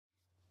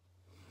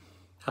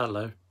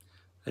Hello.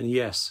 And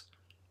yes,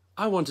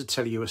 I want to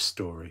tell you a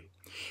story.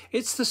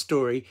 It's the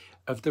story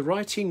of the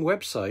writing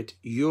website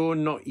you're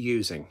not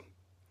using.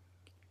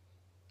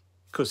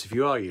 Of course, if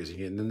you are using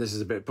it, then this is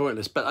a bit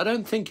pointless, but I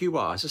don't think you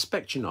are. I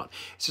suspect you're not.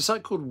 It's a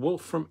site called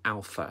Wolfram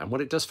Alpha, and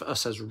what it does for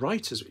us as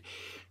writers,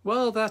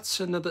 well,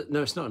 that's another,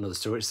 no, it's not another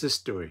story, it's this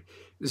story.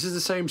 This is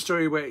the same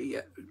story where,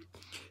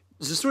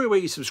 it's a story where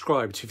you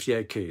subscribe to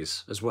 58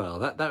 Keys as well.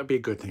 That would be a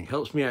good thing.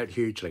 Helps me out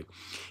hugely.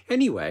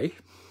 Anyway,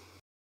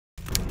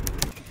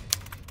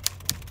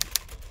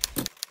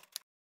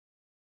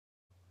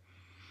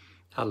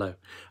 hello,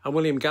 I'm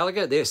William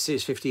Gallagher. This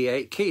is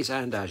 58 Keys,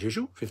 and as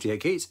usual,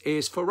 58 Keys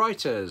is for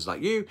writers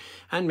like you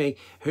and me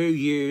who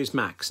use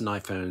Macs and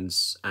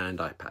iPhones and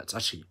iPads.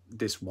 Actually,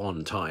 this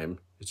one time,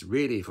 it's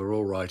really for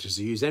all writers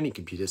who use any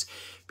computers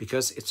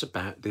because it's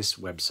about this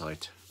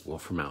website,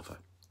 Wolfram Alpha.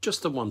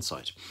 Just the one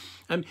site.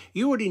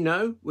 You already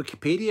know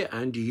Wikipedia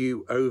and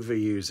you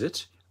overuse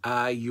it.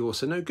 You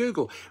also know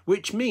Google,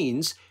 which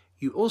means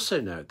you also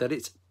know that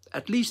it's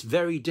at least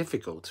very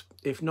difficult,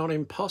 if not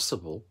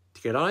impossible,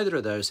 to get either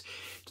of those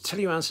to tell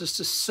you answers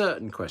to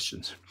certain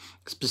questions,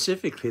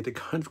 specifically the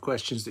kind of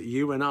questions that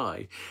you and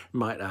I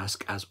might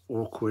ask as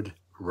awkward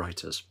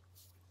writers.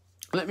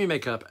 Let me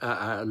make up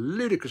a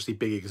ludicrously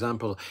big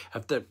example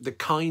of the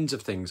kinds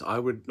of things I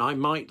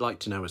might like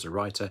to know as a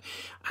writer,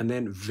 and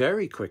then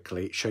very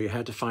quickly show you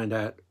how to find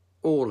out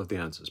all of the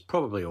answers,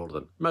 probably all of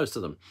them, most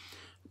of them,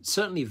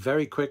 certainly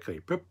very quickly,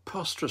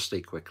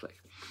 preposterously quickly.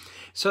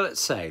 So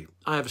let's say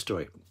I have a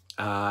story.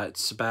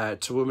 It's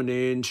about a woman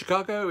in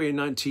Chicago in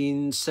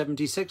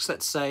 1976,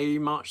 let's say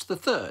March the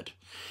 3rd.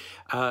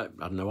 I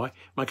don't know why.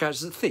 My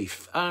character's a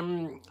thief.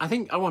 I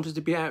think I wanted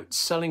to be out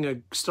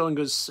selling stolen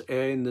goods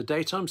in the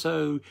daytime,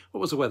 so what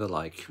was the weather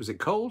like? Was it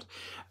cold?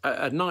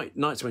 At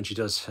nights when she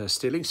does her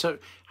stealing. So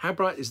how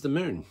bright is the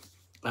moon?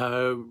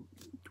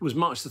 Was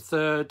March the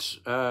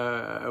 3rd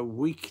a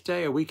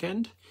weekday, a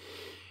weekend?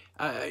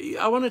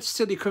 I wanted to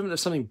steal the equivalent of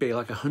something big,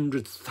 like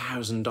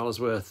 $100,000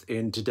 worth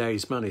in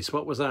today's money. So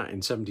what was that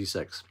in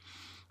 76?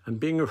 And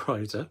being a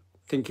writer,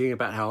 thinking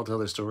about how I'll tell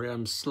this story,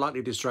 I'm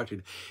slightly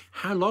distracted.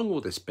 How long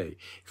will this be?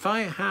 If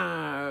I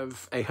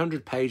have a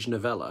 100-page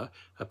novella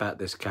about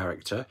this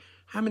character,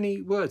 how many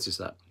words is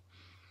that?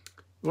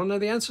 You want to know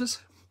the answers?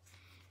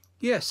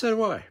 Yeah, so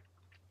do I.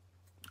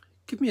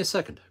 Give me a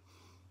second.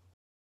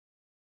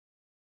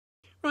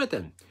 Right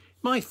then,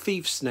 my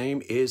thief's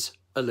name is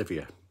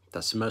Olivia.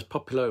 That's the most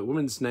popular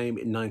woman's name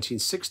in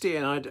 1960,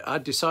 and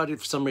I'd decided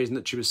for some reason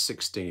that she was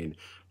 16.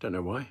 Don't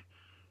know why.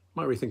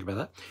 Might rethink about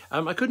that.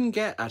 I couldn't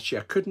get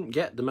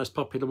the most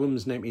popular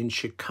woman's name in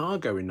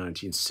Chicago in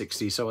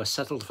 1960, so I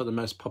settled for the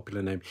most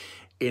popular name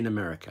in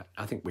America.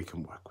 I think we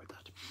can work with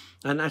that.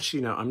 And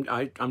actually, no,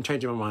 I'm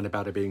changing my mind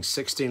about her being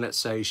 16. Let's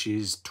say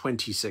she's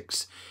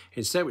 26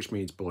 instead, which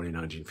means born in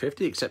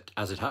 1950, except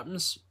as it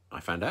happens,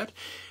 I found out,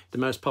 the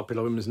most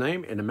popular woman's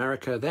name in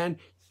America then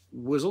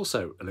was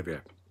also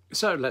Olivia.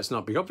 So let's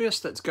not be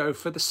obvious, let's go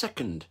for the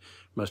second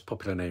most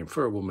popular name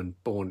for a woman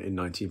born in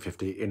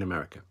 1950 in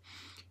America.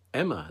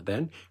 Emma,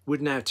 then,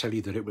 would now tell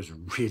you that it was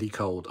really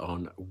cold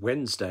on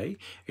Wednesday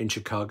in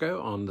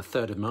Chicago on the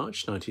 3rd of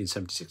March,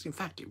 1976. In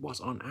fact, it was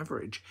on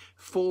average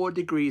 4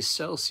 degrees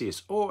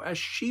Celsius, or as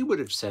she would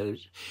have said,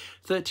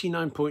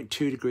 39.2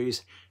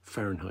 degrees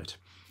Fahrenheit.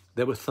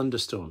 There were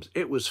thunderstorms.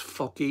 It was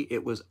foggy.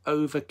 It was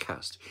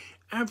overcast.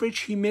 Average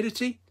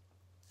humidity,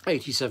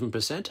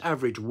 87%,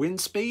 average wind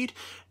speed,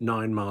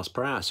 9 miles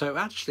per hour. So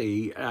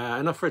actually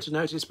enough for her to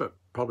notice, but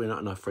probably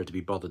not enough for her to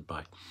be bothered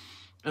by.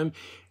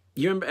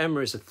 You remember Emma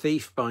is a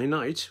thief by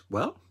night?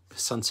 Well,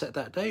 sunset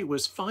that day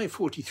was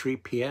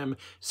 5:43 p.m.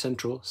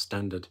 Central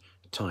Standard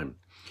Time.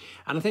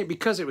 And I think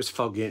because it was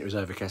foggy and it was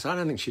overcast, I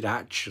don't think she'd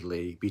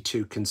actually be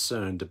too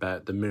concerned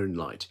about the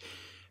moonlight.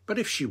 But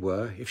if she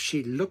were, if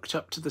she looked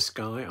up to the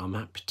sky on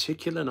that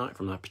particular night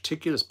from that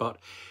particular spot,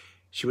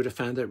 she would have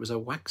found that it was a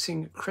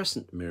waxing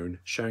crescent moon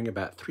showing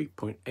about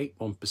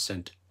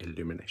 3.81%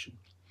 illumination.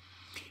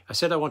 I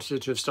said I wanted her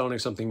to have stolen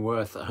something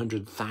worth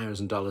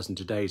 $100,000 in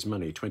today's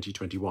money,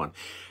 2021.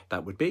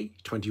 That would be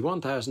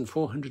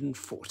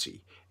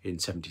 $21,440 in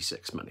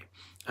 76 money.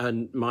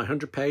 And my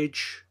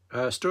 100-page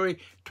story,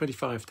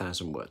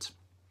 25,000 words.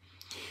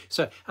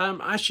 So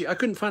actually, I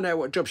couldn't find out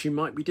what job she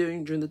might be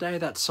doing during the day.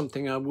 That's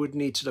something I would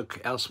need to look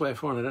elsewhere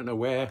for, and I don't know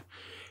where.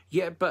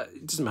 Yeah, but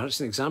it doesn't matter,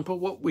 it's an example.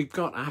 What we've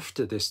got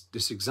after this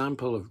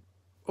example of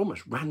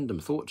almost random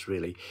thoughts,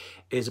 really,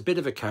 is a bit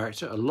of a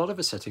character, a lot of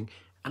a setting,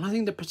 and I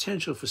think the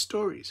potential for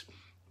stories.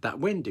 That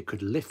wind, it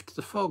could lift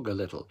the fog a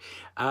little.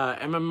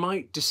 Emma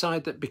might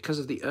decide that because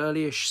of the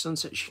early-ish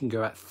sunset, she can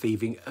go out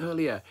thieving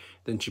earlier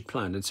than she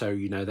planned. And so,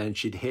 you know, then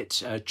she'd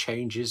hit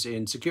changes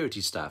in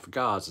security staff,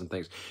 guards and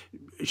things.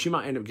 She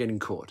might end up getting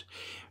caught.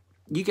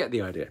 You get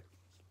the idea.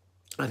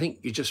 I think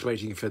you're just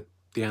waiting for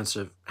the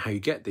answer of how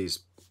you get these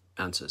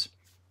answers.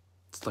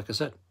 It's like I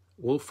said,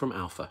 Wolfram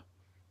Alpha.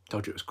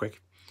 Told you it was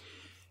quick.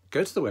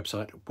 Go to the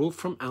website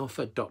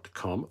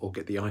wolframalpha.com or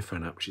get the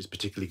iPhone app, which is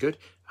particularly good,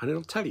 and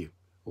it'll tell you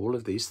all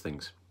of these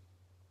things.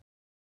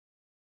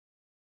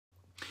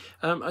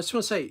 I just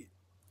want to say,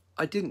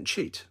 I didn't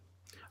cheat.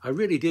 I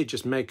really did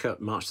just make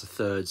up March the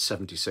 3rd,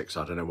 76,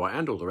 I don't know why,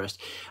 and all the rest.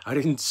 I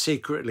didn't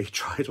secretly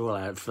try it all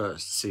out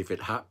first to see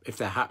if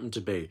there happened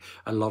to be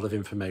a lot of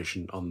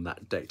information on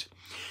that date.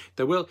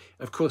 There will,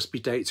 of course, be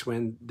dates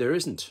when there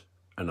isn't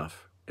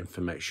enough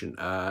information.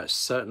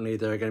 Certainly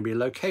there are going to be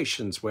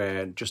locations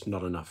where just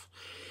not enough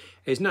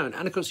is known.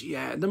 And of course,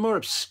 yeah, the more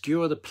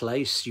obscure the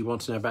place you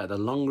want to know about, the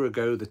longer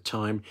ago the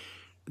time,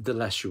 the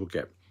less you will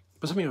get.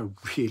 But something I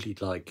really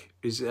like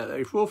is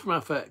if Wolfram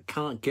Alpha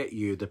can't get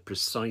you the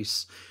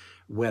precise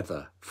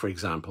weather, for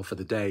example, for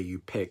the day you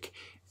pick,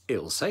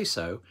 it'll say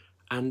so,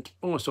 and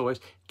almost always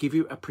give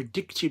you a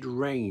predicted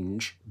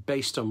range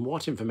based on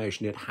what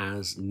information it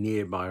has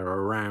nearby or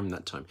around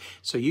that time.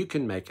 So you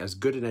can make as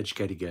good an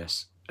educated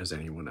guess as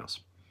anyone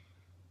else.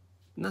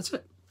 And that's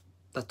it.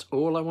 That's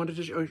all I wanted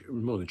to show,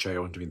 more than show you,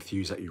 I wanted to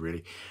enthuse at you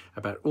really,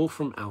 about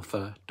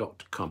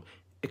wolframalpha.com.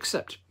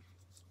 Except,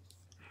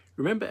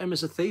 remember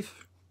Emma's a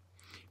thief?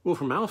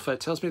 Wolfram Alpha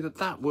tells me that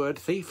that word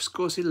thief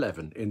scores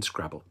 11 in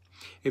Scrabble.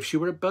 If she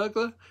were a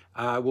burglar,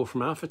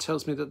 Wolfram Alpha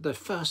tells me that the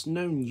first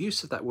known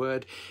use of that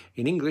word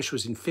in English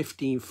was in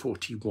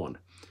 1541.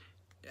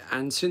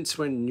 And since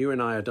when you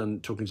and I are done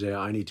talking today,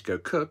 I need to go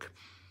cook,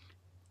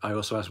 I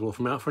also asked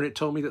Wolfram Alpha and it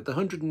told me that the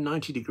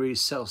 190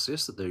 degrees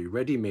Celsius that the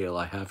ready meal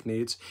I have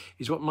needs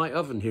is what my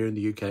oven here in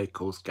the UK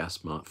calls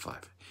Gas Mark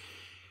 5.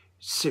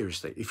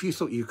 Seriously, if you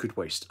thought you could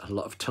waste a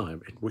lot of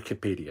time in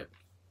Wikipedia,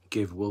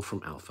 give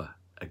Wolfram Alpha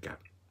a go.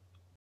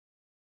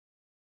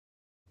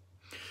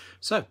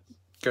 So,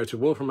 go to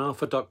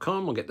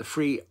wolframalpha.com or get the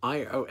free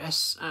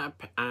iOS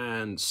app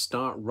and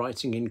start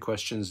writing in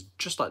questions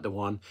just like the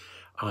ones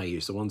I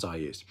used.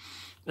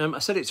 I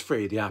said it's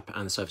free, the app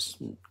and the service,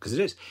 because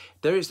it is.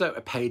 There is, though, a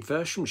paid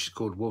version, which is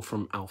called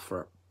Wolfram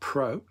Alpha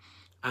Pro,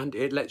 and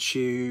it lets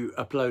you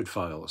upload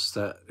files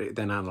that it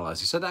then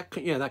analyzes. So that,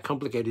 that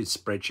complicated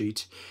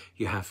spreadsheet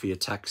you have for your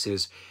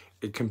taxes,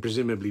 it can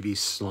presumably be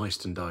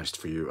sliced and diced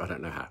for you. I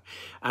don't know how.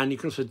 And you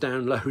can also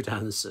download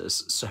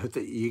answers so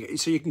that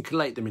you can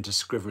collate them into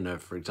Scrivener,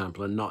 for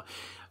example, and not,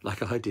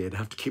 like I did,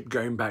 have to keep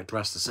going back to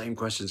ask the same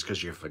questions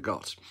because you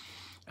forgot.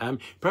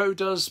 Pro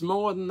does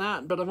more than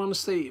that, but I've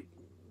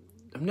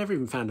never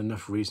even found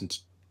enough reason to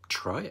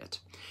try it.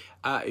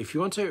 If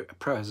you want to,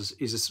 Pro is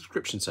a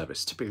subscription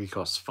service. Typically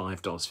costs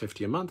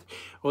 $5.50 a month,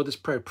 or there's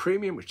Pro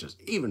Premium, which does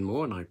even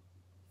more, and I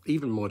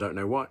even more don't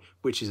know what,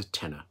 which is a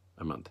tenner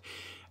a month.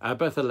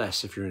 Both are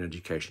less if you're in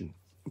education.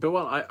 But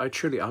while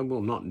I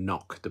will not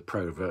knock the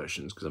Pro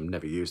versions because I've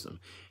never used them,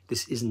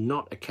 this is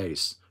not a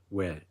case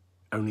where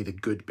only the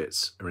good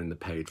bits are in the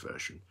paid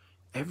version.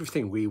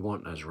 Everything we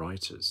want as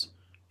writers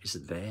is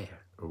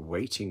there,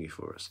 waiting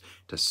for us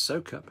to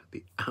soak up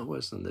the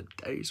hours and the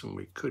days when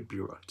we could be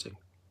writing.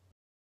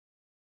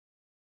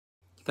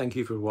 Thank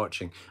you for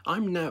watching.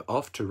 I'm now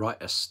off to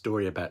write a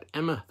story about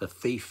Emma the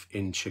thief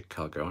in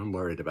Chicago. I'm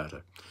worried about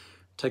her.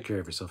 Take care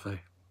of yourself,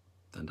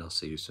 and I'll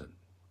see you soon.